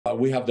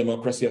we have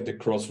democracy at the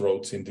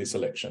crossroads in this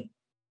election.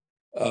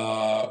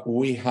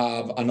 We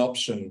have an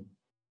option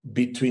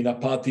between a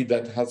party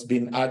that has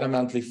been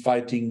adamantly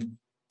fighting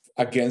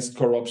against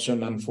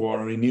corruption and for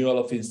renewal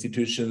of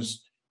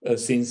institutions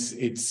since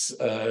its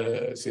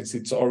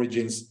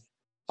origins,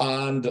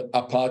 and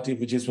a party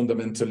which is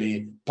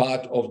fundamentally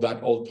part of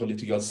that old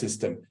political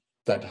system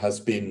that has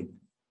been,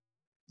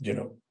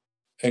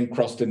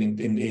 encrusted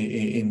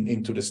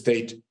into the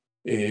state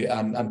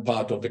and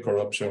part of the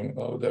corruption,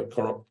 of the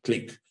corrupt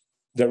clique.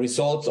 The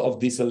results of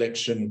this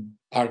election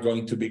are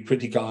going to be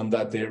critical in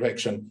that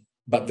direction,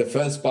 but the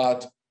first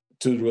part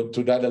to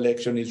that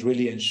election is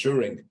really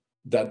ensuring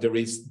that there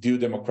is due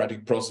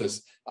democratic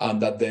process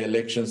and that the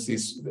elections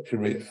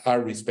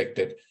are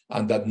respected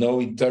and that no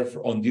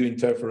undue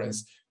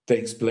interference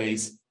takes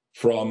place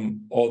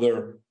from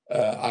other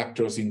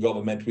actors in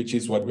government, which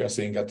is what we are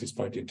seeing at this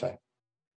point in time.